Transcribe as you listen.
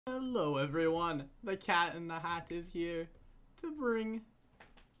Hello everyone, the Cat in the Hat is here to bring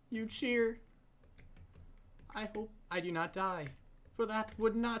you cheer. I hope I do not die, for that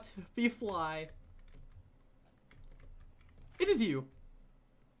would not be fly. It is you.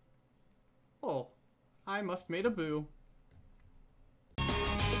 Oh, I must made a boo.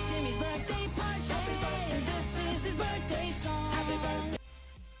 It's Timmy's birthday party, and this is his birthday song. Happy birthday.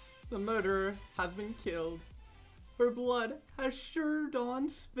 The murderer has been killed. Her blood has sure dawn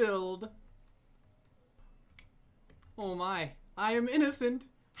spilled. Oh my, I am innocent.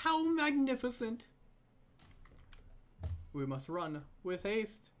 How magnificent. We must run with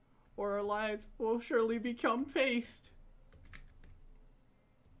haste, or our lives will surely become paste.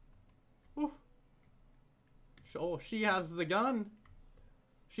 Ooh. Oh, she has the gun.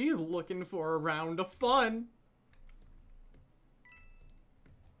 She's looking for a round of fun.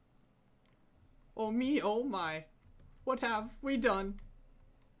 Oh me, oh my. What have we done?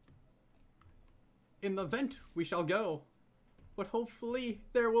 In the vent we shall go, but hopefully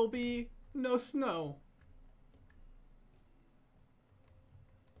there will be no snow.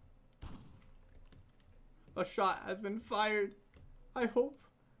 A shot has been fired. I hope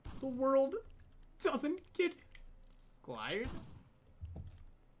the world doesn't get glired.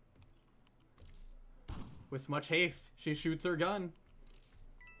 With much haste, she shoots her gun,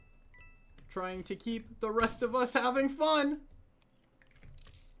 trying to keep the rest of us having fun.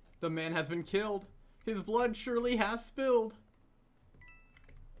 The man has been killed. His blood surely has spilled.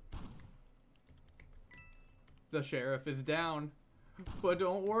 The sheriff is down, but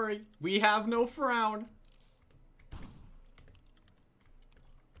don't worry, we have no frown.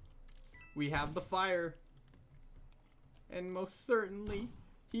 We have the fire, and most certainly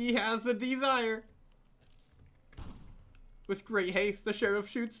he has a desire. With great haste, the sheriff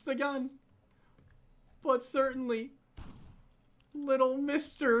shoots the gun. But certainly, little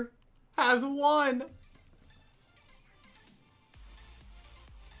mister has won.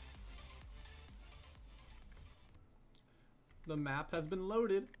 The map has been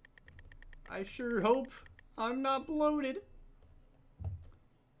loaded. I sure hope I'm not bloated.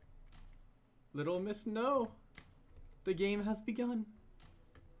 Little Miss No, the game has begun.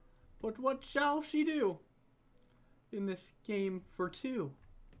 But what shall she do in this game for two?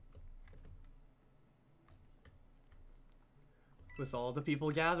 With all the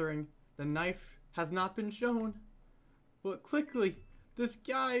people gathering, the knife has not been shown. But quickly, this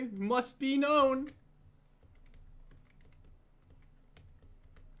guy must be known.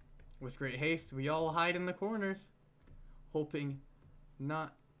 With great haste, we all hide in the corners, hoping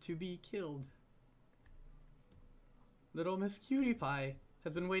not to be killed. Little Miss Cutie Pie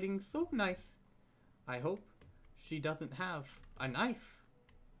has been waiting so nice. I hope she doesn't have a knife.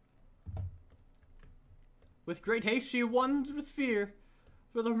 With great haste she runs with fear,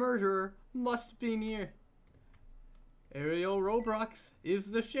 for the murderer must be near. Ariel Roblox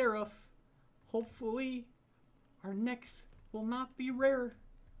is the sheriff. Hopefully, our necks will not be rare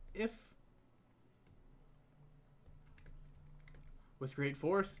if... With great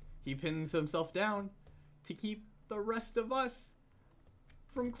force, he pins himself down to keep the rest of us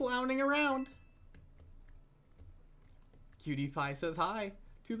from clowning around. Cutie Pie says hi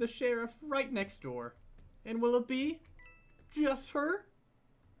to the sheriff right next door. And will it be just her?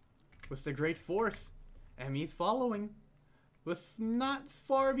 With the great force, Emmy's following. With not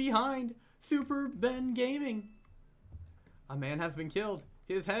far behind, Super Ben Gaming. A man has been killed.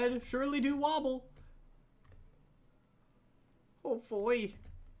 His head surely do wobble. Hopefully,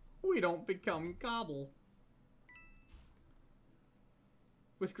 we don't become gobble.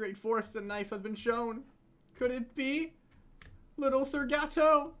 With great force, the knife has been shown. Could it be Little Sir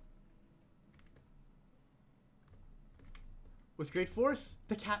Gatto? With great force,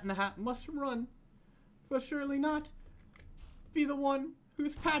 the Cat in the Hat must run, but surely not be the one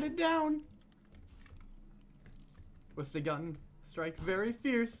who's patted down. With the gun strike very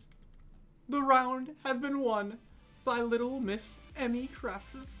fierce, the round has been won by Little Miss Emmy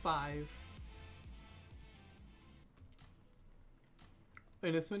Crafter 5.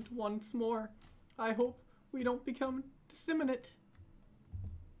 Innocent once more. I hope we don't become disseminate.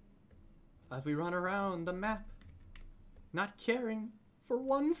 As we run around the map, not caring for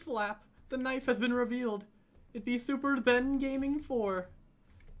one slap, the knife has been revealed. It be Super Ben Gaming 4.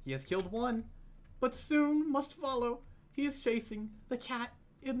 He has killed one, but soon must follow. He is chasing the Cat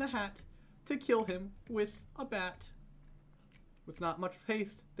in the Hat to kill him with a bat. With not much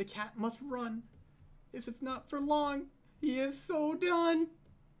haste, the cat must run. If it's not for long, he is so done.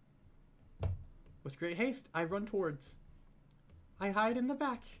 With great haste, I run towards. I hide in the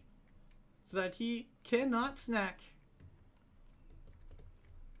back, so that he cannot snack.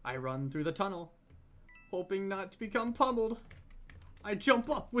 I run through the tunnel, hoping not to become pummeled. I jump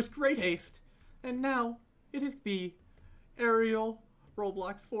up with great haste, and now it is B, Ariel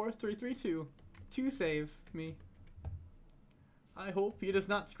Roblox 4332, to save me. I hope he does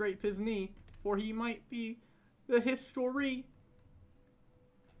not scrape his knee, for he might be the history.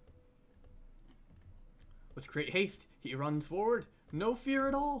 With great haste, he runs forward, no fear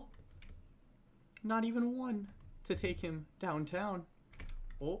at all. Not even one to take him downtown.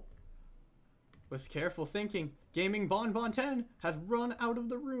 Oh, with careful thinking, Gaming Bonbon 10 has run out of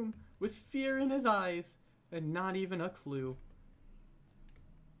the room with fear in his eyes and not even a clue.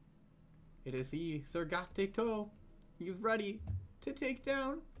 It is he, Sir Gatito. He's ready to take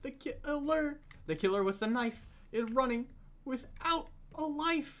down the killer. The killer with the knife is running without a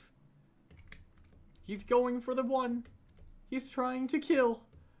life. He's going for the one he's trying to kill,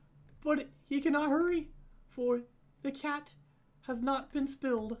 but he cannot hurry, for the cat has not been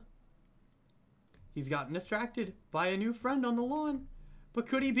spilled. He's gotten distracted by a new friend on the lawn, but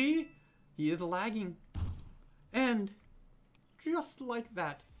could he be? He is lagging. And just like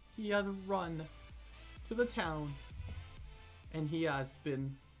that, he has run to the town, and he has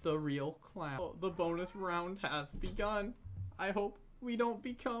been the real clown. Oh, the bonus round has begun. I hope we don't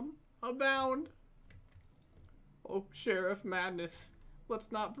become abound. Oh, Sheriff Madness,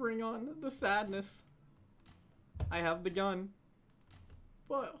 let's not bring on the sadness. I have the gun,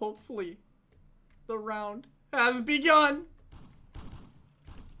 but hopefully the round has begun.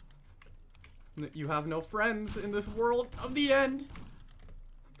 You have no friends in this world of the end.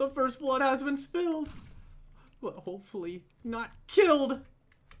 The first blood has been spilled, but hopefully not killed.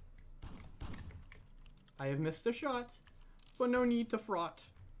 I have missed a shot, but no need to fraught.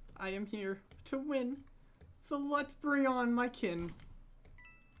 I am here to win, so let's bring on my kin.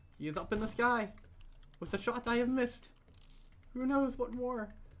 He is up in the sky with a shot I have missed. Who knows what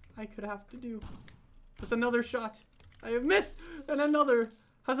more I could have to do. With another shot I have missed, and another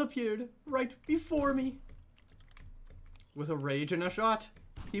has appeared right before me. With a rage and a shot,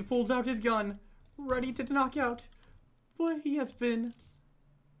 he pulls out his gun, ready to knock out, but he has been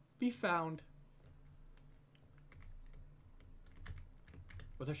found.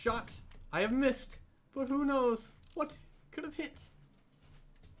 With a shot I have missed, but who knows what could have hit.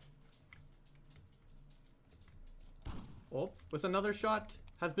 Oh, with another shot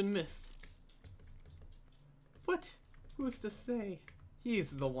has been missed. But who's to say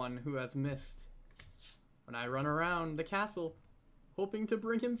he's the one who has missed? When I run around the castle, hoping to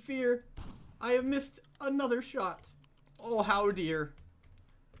bring him fear, I have missed another shot. Oh, how dear.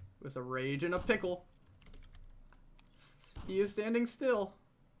 With a rage and a pickle, he is standing still.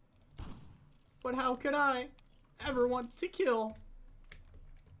 But how could I ever want to kill?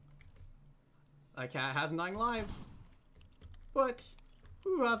 A cat has 9 lives. But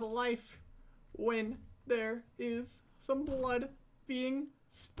who has a life when there is some blood being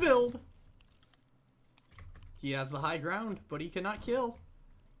spilled? He has the high ground, but he cannot kill.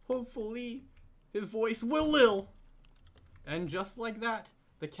 Hopefully, his voice will ill. And just like that,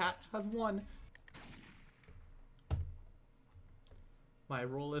 the cat has won. My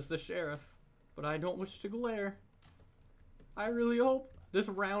role is the sheriff, but I don't wish to glare. I really hope this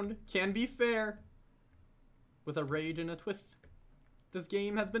round can be fair. With a rage and a twist, this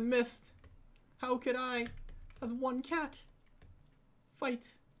game has been missed. How could I, as one cat, fight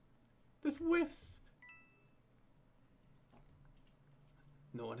this wisp?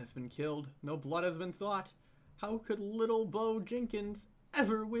 No one has been killed. No blood has been thought. How could little Bo Jenkins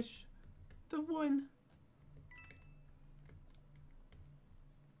ever wish to win?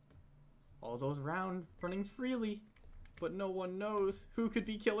 All those round running freely, but no one knows who could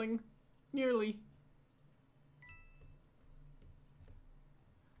be killing nearly.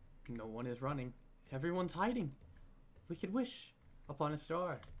 No one is running. Everyone's hiding. We could wish upon a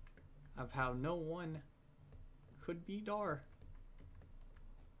star of how no one could be dar.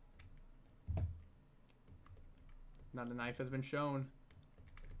 Not a knife has been shown.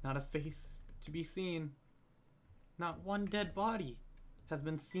 Not a face to be seen. Not one dead body has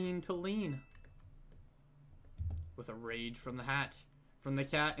been seen to lean. With a rage from the hat, from the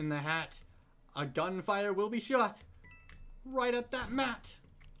cat in the hat, a gunfire will be shot right at that mat.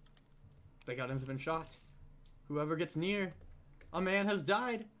 The gun has been shot. Whoever gets near, a man has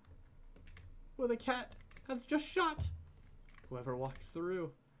died. Or the cat has just shot. Whoever walks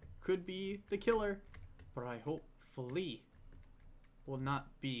through could be the killer, but I hopefully will not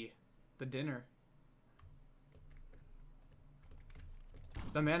be the dinner.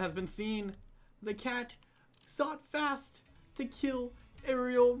 The man has been seen. The cat sought fast to kill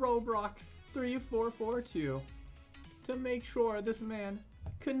Ariel Roblox 3442 to make sure this man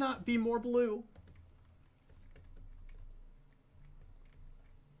could not be more blue.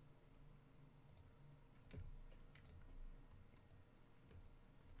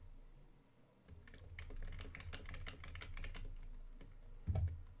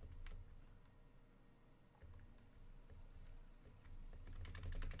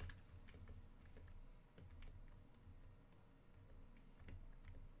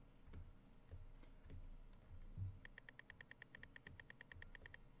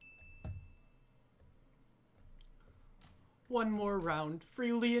 One more round,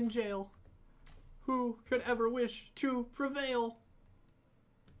 freely in jail. Who could ever wish to prevail?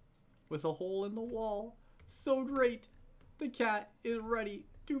 With a hole in the wall, so great, the cat is ready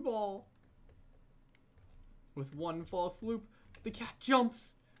to bawl. With one false swoop, the cat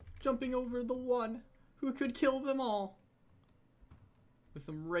jumps, jumping over the one who could kill them all. With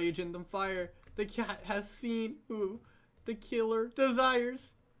some rage and some fire, the cat has seen who the killer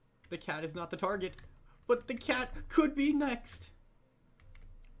desires. The cat is not the target, but the cat could be next.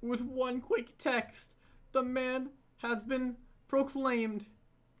 With one quick text, the man has been proclaimed.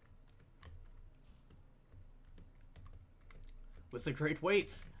 With the great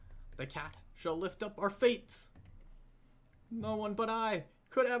weights, the cat shall lift up our fates. No one but I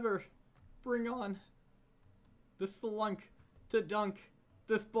could ever bring on this slunk to dunk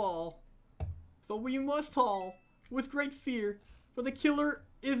this ball. So we must haul with great fear, for the killer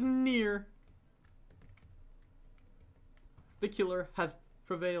is near. The killer has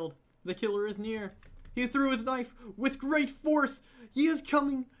prevailed. The killer is near. He threw his knife with great force. He is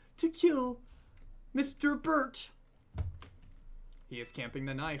coming to kill Mr. Burt. He is camping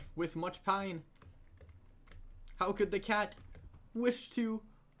the knife with much pine. How could the cat wish to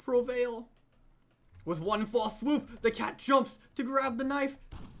prevail? With one false swoop, the cat jumps to grab the knife.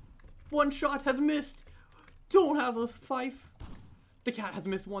 One shot has missed. Don't have a fife. The cat has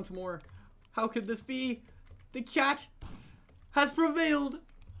missed once more. How could this be? The cat has prevailed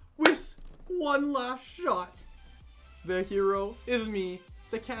with one last shot. The hero is me,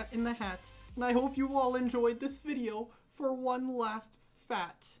 the cat in the hat, and I hope you all enjoyed this video for one last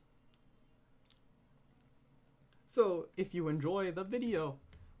fat. So if you enjoy the video,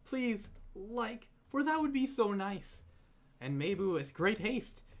 please like, for that would be so nice. And maybe with great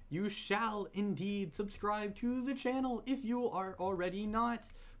haste, you shall indeed subscribe to the channel if you are already not,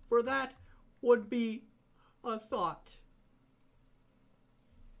 for that would be a thought.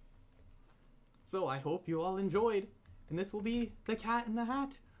 So I hope you all enjoyed, and this will be the Cat in the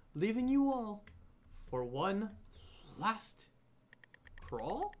Hat, leaving you all for one last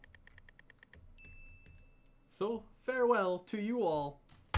crawl. So farewell to you all.